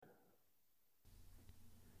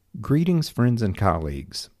Greetings, friends and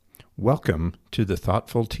colleagues. Welcome to the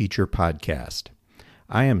Thoughtful Teacher Podcast.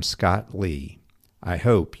 I am Scott Lee. I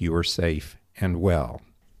hope you are safe and well.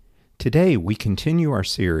 Today, we continue our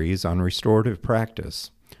series on restorative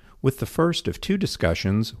practice with the first of two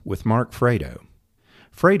discussions with Mark Freado.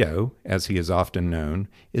 Freado, as he is often known,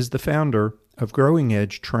 is the founder of Growing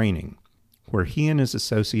Edge Training, where he and his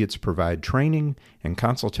associates provide training and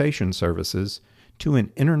consultation services to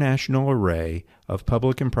an international array of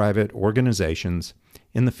public and private organizations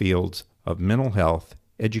in the fields of mental health,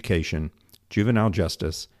 education, juvenile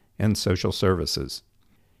justice, and social services.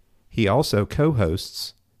 He also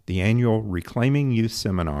co-hosts the annual Reclaiming Youth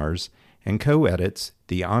seminars and co-edits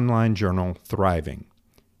the online journal Thriving.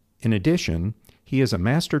 In addition, he is a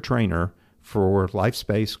master trainer for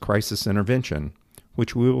life-space crisis intervention,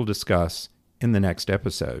 which we will discuss in the next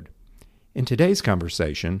episode. In today's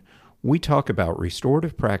conversation, we talk about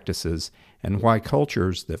restorative practices and why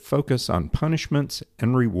cultures that focus on punishments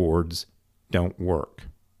and rewards don't work.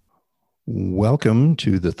 Welcome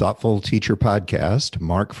to the Thoughtful Teacher Podcast,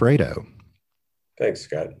 Mark Freado. Thanks,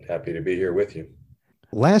 Scott. Happy to be here with you.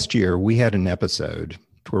 Last year, we had an episode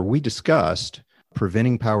where we discussed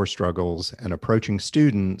preventing power struggles and approaching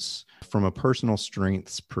students from a personal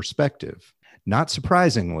strengths perspective. Not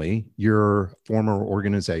surprisingly, your former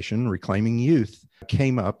organization, Reclaiming Youth,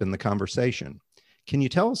 came up in the conversation. Can you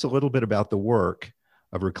tell us a little bit about the work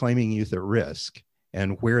of Reclaiming Youth at Risk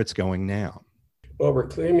and where it's going now? Well,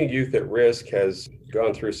 Reclaiming Youth at Risk has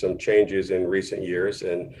gone through some changes in recent years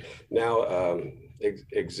and now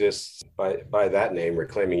exists by that name,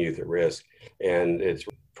 Reclaiming Youth at Risk. And it's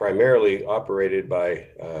primarily operated by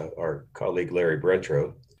our colleague, Larry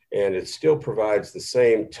Brentro. And it still provides the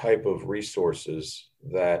same type of resources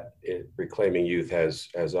that Reclaiming Youth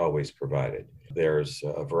has always provided. There's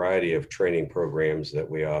a variety of training programs that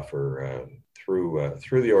we offer through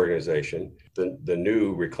the organization. The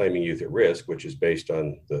new Reclaiming Youth at Risk, which is based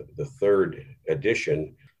on the third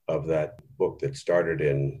edition of that book that started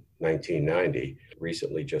in 1990,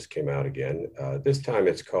 recently just came out again. This time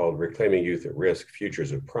it's called Reclaiming Youth at Risk,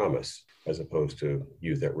 Futures of Promise, as opposed to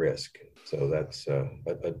Youth at Risk. So that's a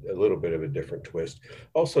little bit of a different twist.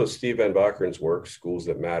 Also, Steve Van Bakkeren's work, Schools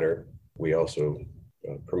That Matter, we also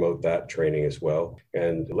promote that training as well.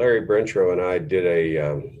 And Larry Brentro and I did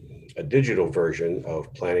a digital version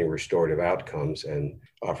of Planning Restorative Outcomes and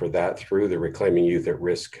offer that through the Reclaiming Youth at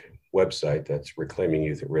Risk website. That's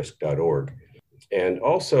reclaimingyouthAtRisk.org. And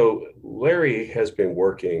also, Larry has been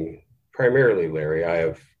working, primarily Larry, I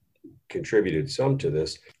have contributed some to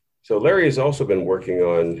this. So Larry has also been working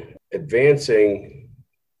on advancing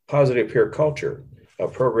positive peer culture, a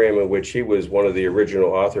program in which he was one of the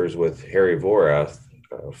original authors with Harry Vorath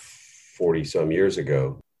 40 some years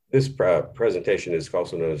ago. This presentation is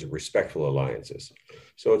also known as Respectful Alliances.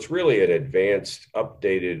 So it's really an advanced,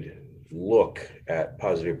 updated look at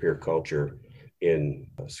positive peer culture in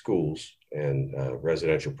schools and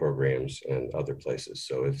residential programs and other places.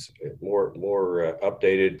 So it's more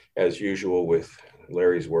updated as usual with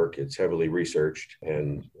Larry's work. It's heavily researched,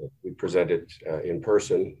 and we present it in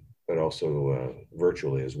person, but also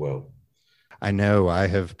virtually as well. I know I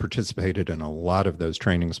have participated in a lot of those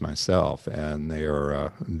trainings myself, and they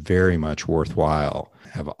are very much worthwhile.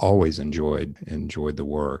 I've always enjoyed the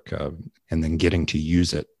work, and then getting to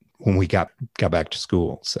use it when we got back to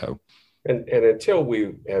school. So, and until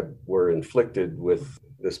we were inflicted with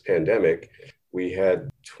this pandemic, we had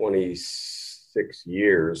 26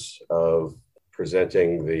 years of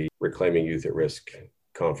presenting the Reclaiming Youth at Risk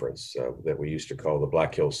conference that we used to call the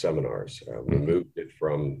Black Hills Seminars. We moved it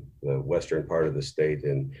from the western part of the state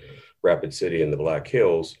in Rapid City in the Black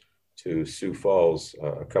Hills to Sioux Falls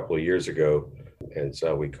a couple of years ago. And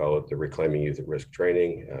so we call it the Reclaiming Youth at Risk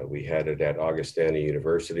training. We had it at Augustana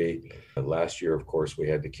University. Last year, of course, we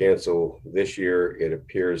had to cancel. This year, it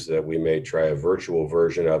appears that we may try a virtual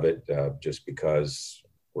version of it just because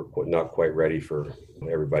we're not quite ready for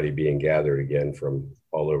everybody being gathered again from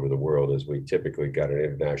all over the world, as we typically got an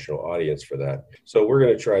international audience for that. So we're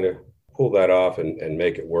going to try to pull that off and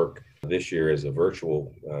make it work this year as a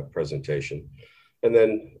virtual presentation. And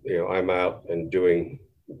then, I'm out and doing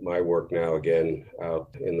my work now again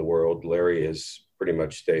out in the world. Larry has pretty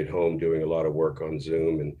much stayed home doing a lot of work on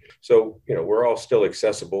Zoom. And so, we're all still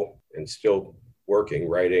accessible and still working,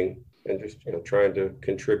 writing, and just, trying to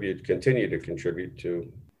continue to contribute to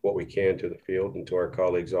what we can to the field and to our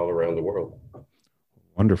colleagues all around the world.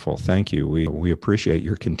 Wonderful. Thank you. We appreciate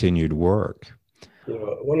your continued work.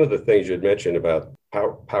 One of the things you'd mentioned about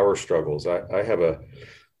power struggles, I have a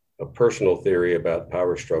personal theory about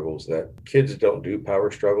power struggles, that kids don't do power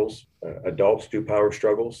struggles. Adults do power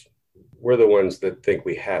struggles. we're the ones that think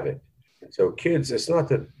we have it. So kids, it's not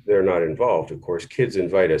that they're not involved. Of course, kids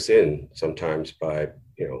invite us in sometimes by,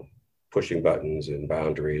 pushing buttons and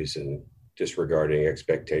boundaries and disregarding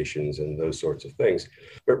expectations and those sorts of things.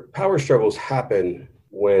 But power struggles happen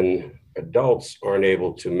when adults aren't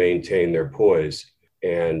able to maintain their poise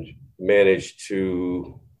and manage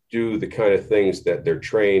to do the kind of things that they're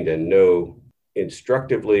trained and know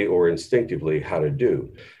instructively or instinctively how to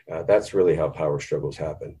do. That's really how power struggles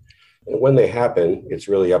happen. And when they happen, it's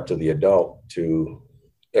really up to the adult to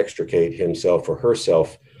extricate himself or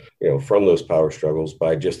herself, from those power struggles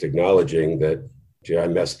by just acknowledging that, gee, I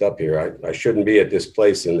messed up here. I shouldn't be at this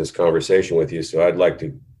place in this conversation with you. So I'd like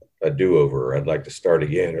a do-over, or I'd like to start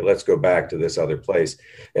again, or let's go back to this other place.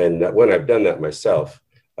 And when I've done that myself,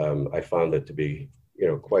 I found it to be,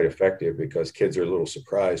 quite effective, because kids are a little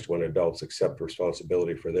surprised when adults accept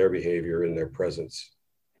responsibility for their behavior in their presence.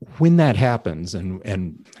 When that happens,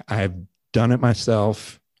 and I've done it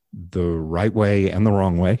myself the right way and the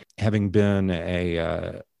wrong way, having been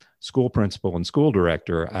a school principal and school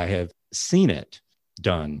director, I have seen it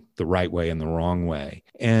done the right way and the wrong way.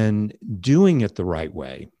 And doing it the right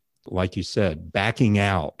way, like you said, backing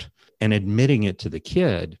out and admitting it to the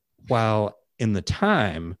kid, while in the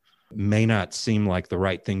time may not seem like the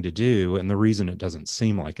right thing to do. And the reason it doesn't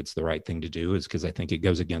seem like it's the right thing to do is because I think it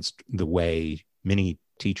goes against the way many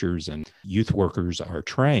teachers and youth workers are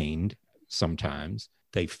trained. Sometimes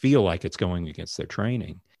they feel like it's going against their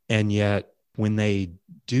training. And yet when they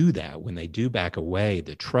do that, when they do back away,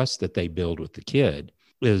 the trust that they build with the kid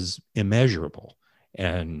is immeasurable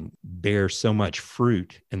and bears so much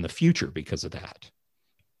fruit in the future because of that.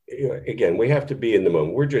 Again, we have to be in the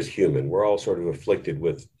moment. We're just human. We're all sort of afflicted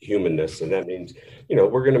with humanness. And that means,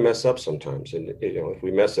 we're going to mess up sometimes. And, if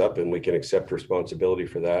we mess up and we can accept responsibility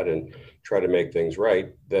for that and try to make things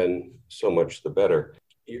right, then so much the better.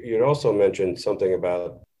 You'd also mentioned something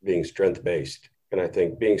about being strength-based. And I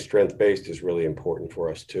think being strength-based is really important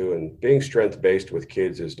for us too. And being strength-based with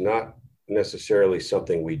kids is not necessarily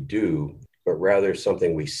something we do, but rather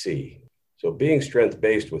something we see. So being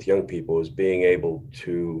strength-based with young people is being able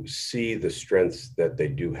to see the strengths that they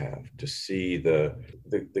do have, to see the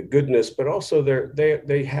goodness, but also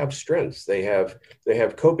they have strengths. They have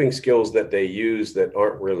coping skills that they use that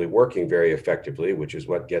aren't really working very effectively, which is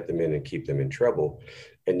what get them in and keep them in trouble.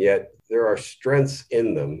 And yet there are strengths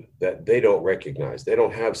in them that they don't recognize. They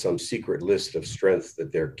don't have some secret list of strengths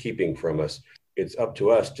that they're keeping from us. It's up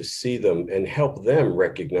to us to see them and help them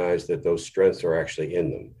recognize that those strengths are actually in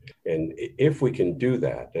them. And if we can do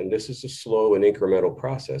that, and this is a slow and incremental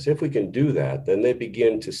process, if we can do that, then they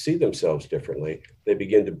begin to see themselves differently. They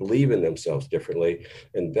begin to believe in themselves differently.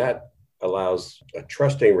 And that allows a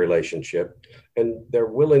trusting relationship and their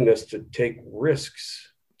willingness to take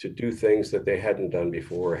risks, to do things that they hadn't done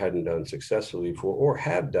before, or hadn't done successfully before, or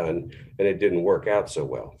have done, and it didn't work out so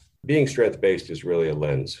well. Being strength-based is really a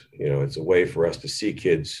lens. It's a way for us to see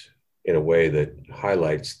kids in a way that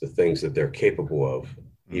highlights the things that they're capable of,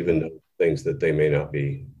 even the things that they may not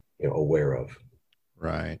be, aware of.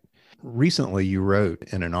 Right. Recently, you wrote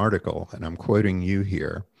in an article, and I'm quoting you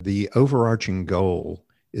here, the overarching goal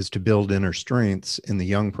is to build inner strengths in the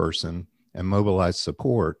young person and mobilize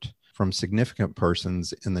support from significant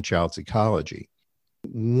persons in the child's ecology.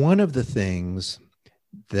 One of the things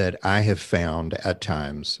that I have found at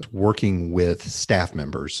times working with staff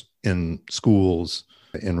members in schools,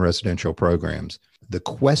 in residential programs, the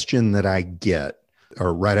question that I get,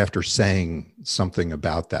 or right after saying something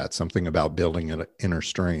about that, something about building inner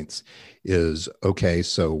strengths, is, okay,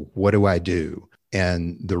 so what do I do?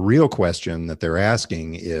 And the real question that they're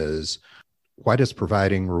asking is, why does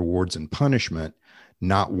providing rewards and punishment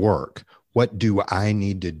not work? What do I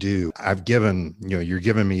need to do? I've given, you're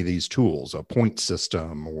giving me these tools, a point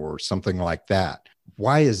system or something like that.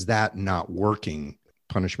 Why is that not working,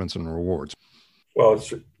 punishments and rewards? Well,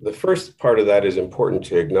 the first part of that is important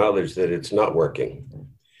to acknowledge that it's not working.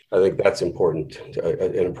 I think that's important,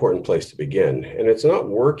 an important place to begin. And it's not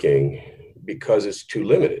working because it's too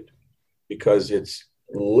limited, because it's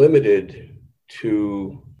limited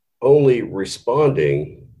to only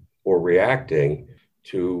responding or reacting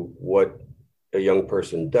to what a young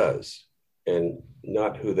person does and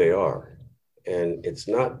not who they are. And it's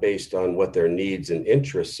not based on what their needs and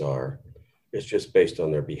interests are. It's just based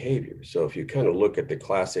on their behavior. So if you kind of look at the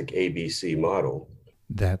classic ABC model,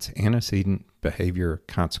 that's antecedent behavior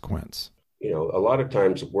consequence. A lot of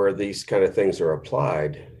times where these kind of things are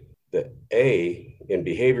applied, the A in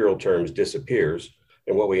behavioral terms disappears.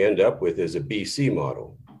 And what we end up with is a BC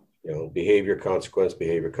model. Behavior, consequence,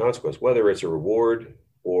 whether it's a reward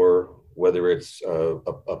or whether it's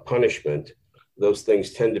a punishment, those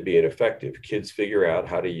things tend to be ineffective. Kids figure out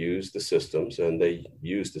how to use the systems, and they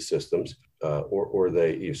use the systems, or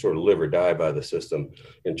they sort of live or die by the system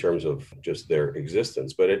in terms of just their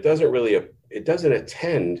existence. But it doesn't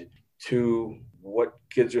attend to what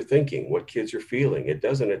kids are thinking, what kids are feeling. It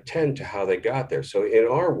doesn't attend to how they got there. So in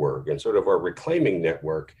our work and sort of our reclaiming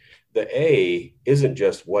network, the A isn't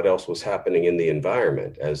just what else was happening in the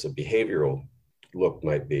environment as a behavioral look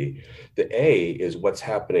might be. The A is what's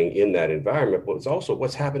happening in that environment, but it's also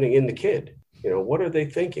what's happening in the kid. What are they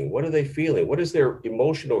thinking? What are they feeling? What is their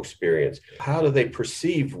emotional experience? How do they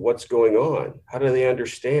perceive what's going on? How do they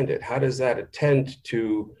understand it? How does that attend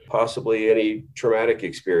to possibly any traumatic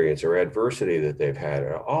experience or adversity that they've had?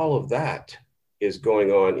 All of that is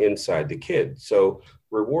going on inside the kid. So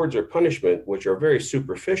rewards or punishment, which are very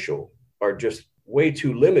superficial, are just way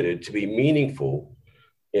too limited to be meaningful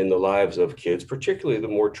in the lives of kids, particularly the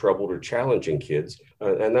more troubled or challenging kids.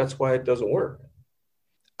 And that's why it doesn't work.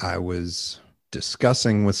 I was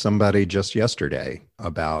discussing with somebody just yesterday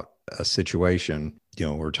about a situation.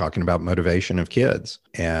 We're talking about motivation of kids.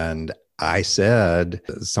 And I said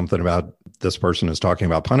something about this person is talking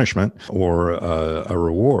about punishment or a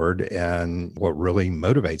reward. And what really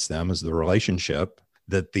motivates them is the relationship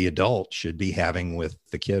that the adult should be having with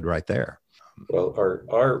the kid right there. Well,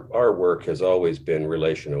 our work has always been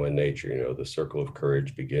relational in nature. The circle of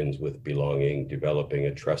courage begins with belonging, developing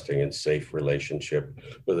a trusting and safe relationship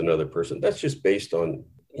with another person. That's just based on,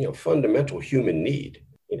 fundamental human need,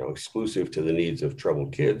 exclusive to the needs of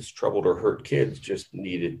troubled kids. Troubled or hurt kids just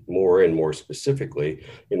need it more and more specifically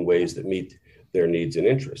in ways that meet their needs and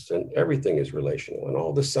interests. And everything is relational. And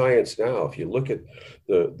all the science now, if you look at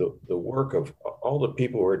the work of all the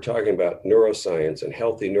people who are talking about neuroscience and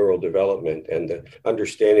healthy neural development and the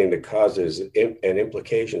understanding the causes and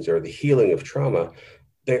implications or the healing of trauma,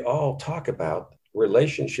 they all talk about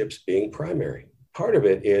relationships being primary. Part of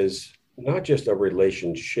it is not just a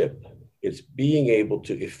relationship, it's being able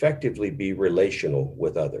to effectively be relational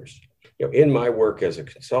with others. In my work as a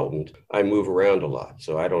consultant, I move around a lot.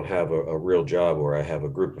 So I don't have a real job where I have a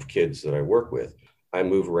group of kids that I work with. I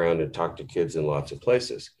move around and talk to kids in lots of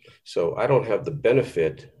places. So I don't have the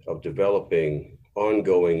benefit of developing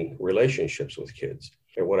ongoing relationships with kids.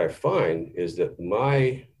 And what I find is that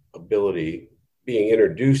my ability being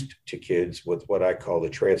introduced to kids with what I call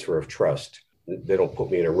the transfer of trust. They don't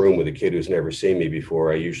put me in a room with a kid who's never seen me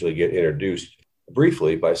before. I usually get introduced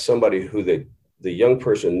briefly by somebody who the young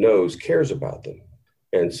person knows cares about them.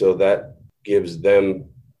 And so that gives them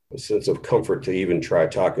a sense of comfort to even try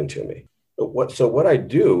talking to me. So what I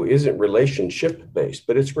do isn't relationship based,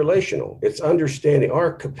 but it's relational. It's understanding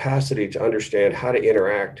our capacity to understand how to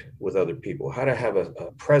interact with other people, how to have a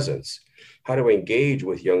presence, how to engage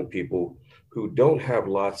with young people who don't have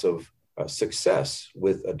lots of success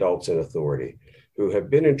with adults in authority, who have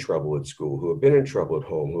been in trouble at school, who have been in trouble at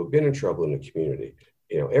home, who have been in trouble in the community.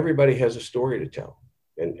 Everybody has a story to tell,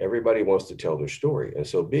 and everybody wants to tell their story. And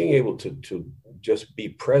so being able to just be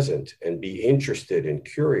present and be interested and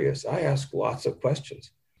curious, I ask lots of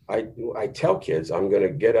questions. I tell kids, I'm going to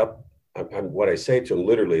get up. What I say to them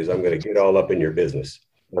literally is, I'm going to get all up in your business.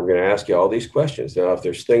 I'm going to ask you all these questions. Now, if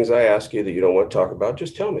there's things I ask you that you don't want to talk about,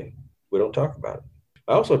 just tell me. We don't talk about it.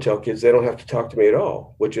 I also tell kids they don't have to talk to me at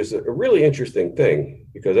all, which is a really interesting thing,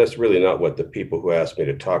 because that's really not what the people who ask me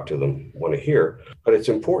to talk to them want to hear, but it's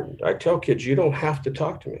important. I tell kids, you don't have to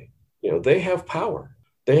talk to me. They have power,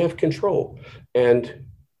 they have control. And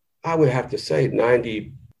I would have to say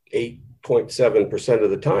 98.7% of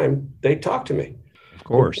the time, they talk to me. Of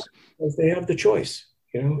course. Because they have the choice.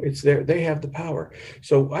 It's there, they have the power.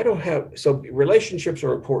 So relationships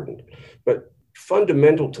are important, but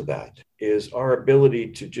fundamental to that is our ability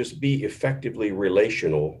to just be effectively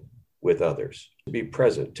relational with others, to be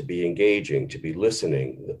present, to be engaging, to be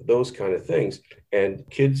listening, those kind of things. And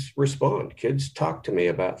kids respond. Kids talk to me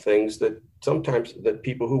about things that sometimes that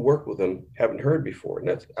people who work with them haven't heard before.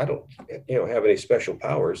 And I don't have any special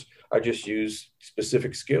powers. I just use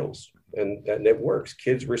specific skills, and it works.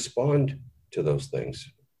 Kids respond to those things.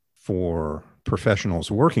 For professionals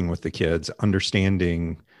working with the kids,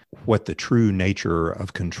 understanding what the true nature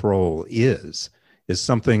of control is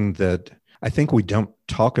something that I think we don't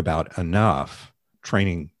talk about enough.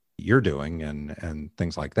 Training you're doing and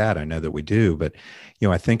things like that, I know that we do, but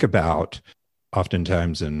I think about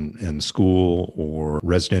oftentimes in school or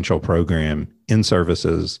residential program, in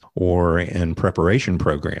services, or in preparation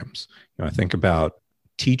programs. I think about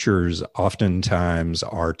teachers oftentimes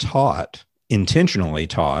are intentionally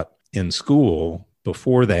taught in school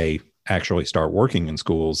before they actually start working in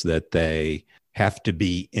schools, that they have to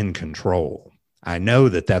be in control. I know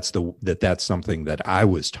that that's something that I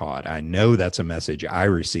was taught. I know that's a message I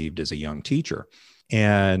received as a young teacher.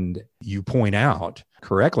 And you point out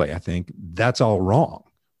correctly, I think that's all wrong.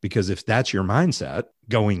 Because if that's your mindset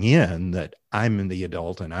going in, that I'm the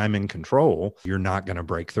adult and I'm in control, you're not going to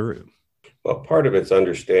break through. Well, part of it's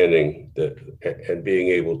understanding that and being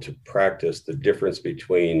able to practice the difference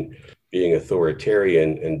between being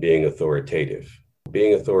authoritarian and being authoritative.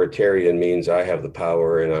 Being authoritarian means I have the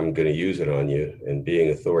power and I'm going to use it on you. And being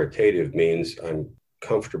authoritative means I'm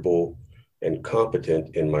comfortable and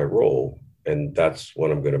competent in my role. And that's what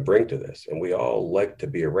I'm going to bring to this. And we all like to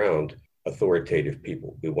be around authoritative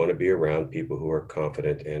people. We want to be around people who are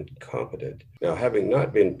confident and competent. Now, having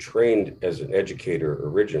not been trained as an educator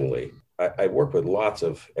originally, I work with lots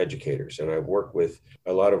of educators, and I work with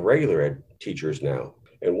a lot of regular ed teachers now.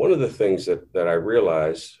 And one of the things that I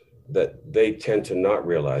realize that they tend to not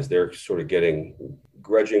realize, they're sort of getting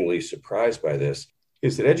grudgingly surprised by this,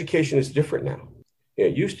 is that education is different now.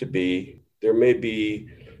 It used to be, there may be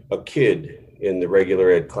a kid in the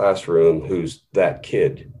regular ed classroom who's that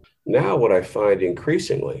kid. Now what I find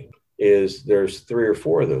increasingly is there's 3 or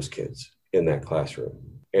 4 of those kids in that classroom.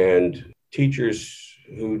 And teachers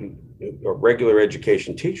who are regular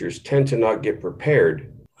education teachers tend to not get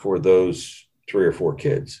prepared for those 3 or 4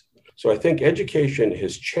 kids. So I think education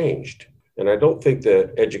has changed. And I don't think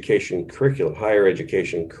the education curriculum, higher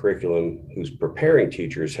education curriculum who's preparing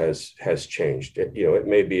teachers has changed. It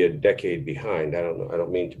may be a decade behind. I don't know. I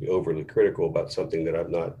don't mean to be overly critical about something that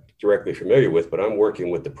I'm not directly familiar with, but I'm working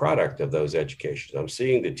with the product of those educations. I'm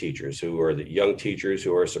seeing the teachers who are the young teachers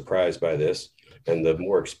who are surprised by this, and the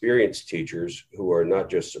more experienced teachers who are not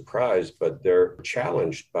just surprised, but they're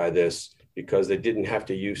challenged by this because they didn't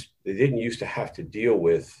used to have to deal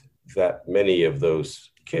with that many of those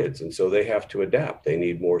kids. And so they have to adapt. They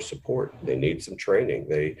need more support. They need some training.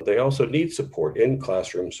 They also need support, in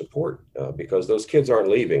classroom support, because those kids aren't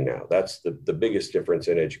leaving now. That's the biggest difference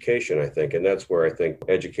in education, I think. And that's where I think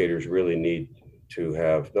educators really need to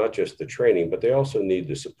have not just the training, but they also need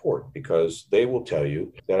the support, because they will tell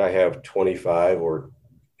you that I have 25 or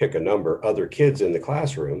pick a number other kids in the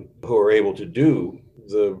classroom who are able to do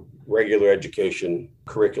the regular education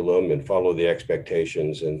curriculum and follow the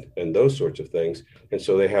expectations and those sorts of things. And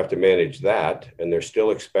so they have to manage that, and they're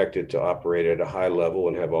still expected to operate at a high level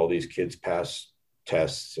and have all these kids pass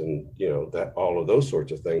tests and, that all of those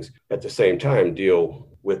sorts of things. At the same time, deal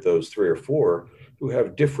with those 3 or 4 who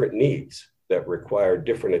have different needs that require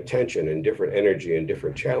different attention and different energy and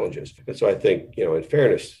different challenges. And so I think, in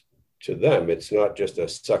fairness to them, it's not just a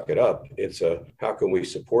suck it up. It's a, how can we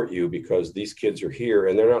support you, because these kids are here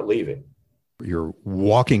and they're not leaving. You're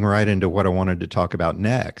walking right into what I wanted to talk about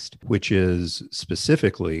next, which is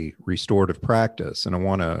specifically restorative practice. And I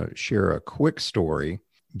want to share a quick story,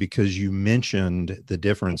 because you mentioned the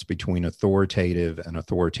difference between authoritative and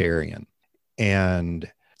authoritarian.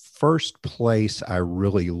 And first place I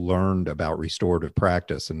really learned about restorative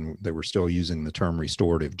practice, and they were still using the term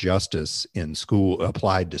restorative justice in school,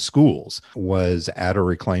 applied to schools, was at a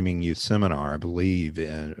Reclaiming Youth seminar, I believe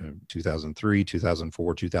in 2003,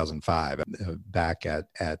 2004, 2005, back at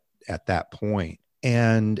that point.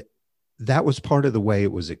 And that was part of the way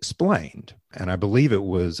it was explained. And I believe it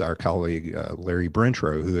was our colleague, Larry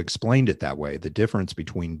Brentro, who explained it that way, the difference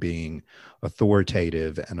between being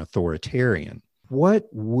authoritative and authoritarian. What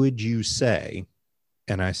would you say,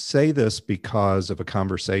 and I say this because of a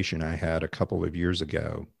conversation I had a couple of years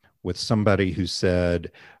ago with somebody who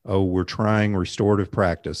said, oh, we're trying restorative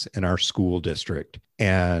practice in our school district,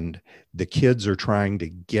 and the kids are trying to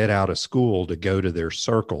get out of school to go to their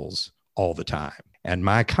circles all the time. And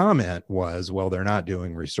my comment was, well, they're not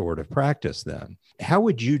doing restorative practice then. How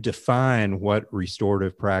would you define what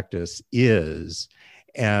restorative practice is,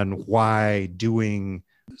 and why doing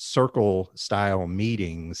circle style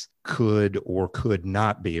meetings could or could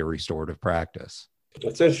not be a restorative practice?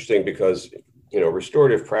 It's interesting because,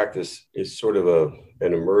 restorative practice is sort of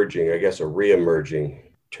an emerging, I guess, a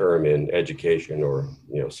re-emerging term in education or,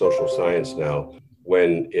 social science now,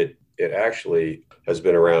 when it actually has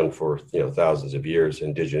been around for, thousands of years.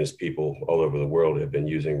 Indigenous people all over the world have been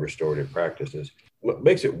using restorative practices. What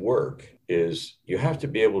makes it work is you have to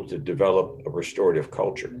be able to develop a restorative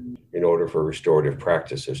culture in order for restorative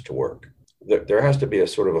practices to work. There has to be a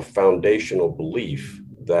sort of a foundational belief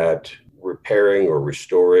that repairing or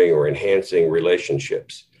restoring or enhancing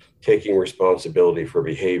relationships, taking responsibility for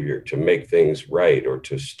behavior to make things right or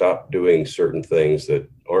to stop doing certain things that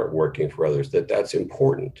aren't working for others, that's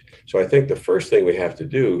important. So I think the first thing we have to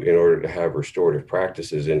do in order to have restorative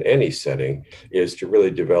practices in any setting is to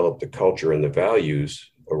really develop the culture and the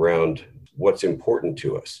values around what's important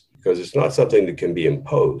to us. because it's not something that can be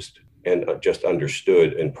imposed and just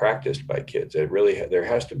understood and practiced by kids. There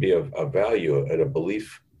has to be a value and a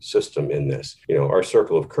belief system in this. Our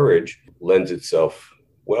circle of courage lends itself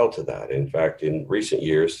well to that. In fact, in recent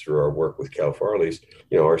years, through our work with Cal Farley's,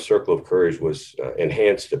 our circle of courage was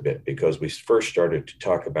enhanced a bit because we first started to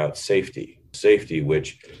talk about safety,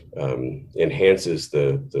 which enhances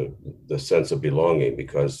the sense of belonging,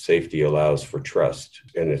 because safety allows for trust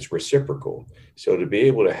and it's reciprocal. So to be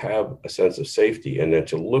able to have a sense of safety and then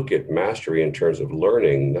to look at mastery in terms of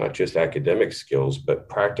learning, not just academic skills, but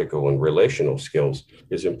practical and relational skills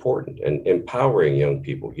is important. And empowering young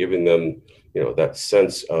people, giving them, that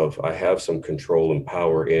sense of I have some control and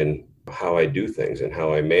power in how I do things and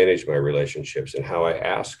how I manage my relationships and how I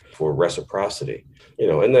ask for reciprocity,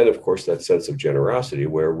 and then of course that sense of generosity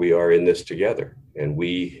where we are in this together and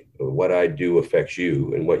what I do affects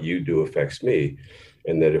you and what you do affects me.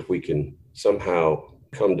 And that if we can somehow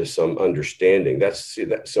come to some understanding,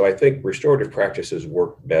 so I think restorative practices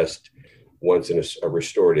work best once a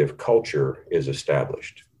restorative culture is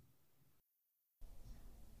established.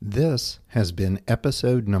 This has been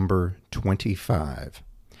episode number 25.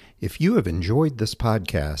 If you have enjoyed this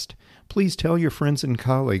podcast, please tell your friends and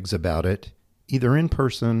colleagues about it, either in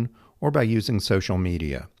person or by using social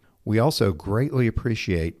media. We also greatly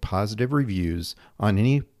appreciate positive reviews on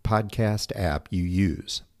any podcast app you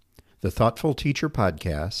use. The Thoughtful Teacher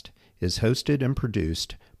Podcast is hosted and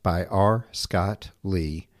produced by R. Scott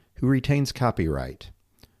Lee, who retains copyright.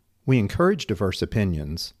 We encourage diverse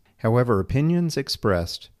opinions. However, opinions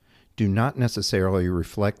expressed do not necessarily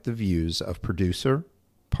reflect the views of producer,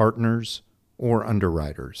 partners, or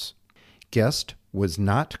underwriters. Guest was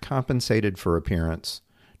not compensated for appearance,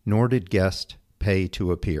 nor did guest pay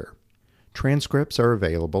to appear. Transcripts are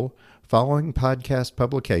available following podcast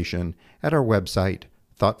publication at our website,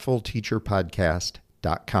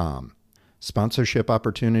 thoughtfulteacherpodcast.com. Sponsorship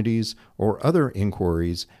opportunities or other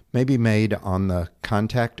inquiries may be made on the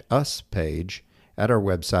Contact Us page at our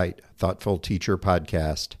website,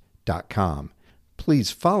 thoughtfulteacherpodcast.com.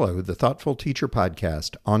 Please follow the Thoughtful Teacher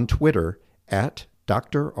Podcast on Twitter at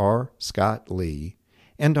Dr. R. Scott Lee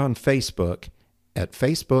and on Facebook at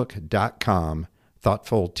facebook.com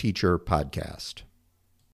Thoughtful Teacher Podcast.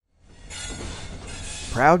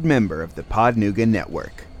 Proud member of the Podnuga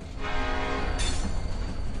Network.